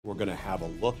we're going to have a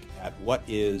look at what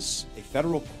is a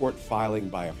federal court filing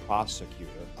by a prosecutor,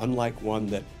 unlike one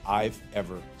that I've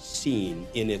ever seen,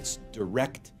 in its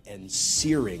direct and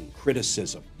searing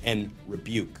criticism and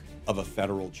rebuke of a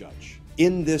federal judge.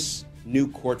 In this new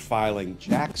court filing,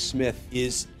 Jack Smith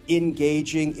is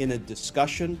engaging in a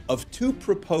discussion of two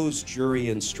proposed jury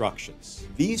instructions.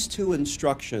 These two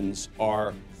instructions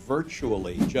are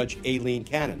virtually Judge Aileen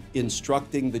Cannon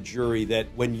instructing the jury that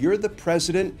when you're the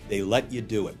president, they let you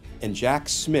do it. And Jack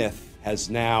Smith has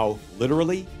now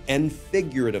literally and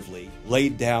figuratively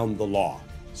laid down the law,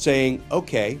 saying,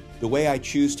 okay, the way I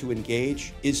choose to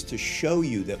engage is to show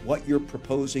you that what you're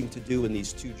proposing to do in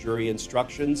these two jury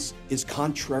instructions is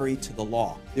contrary to the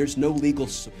law. There's no legal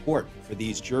support for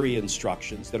these jury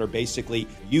instructions that are basically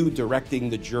you directing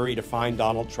the jury to find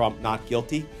Donald Trump not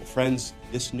guilty. Well, friends,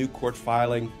 this new court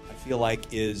filing, I feel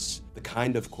like, is the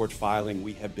kind of court filing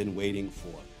we have been waiting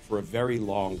for a very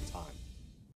long time.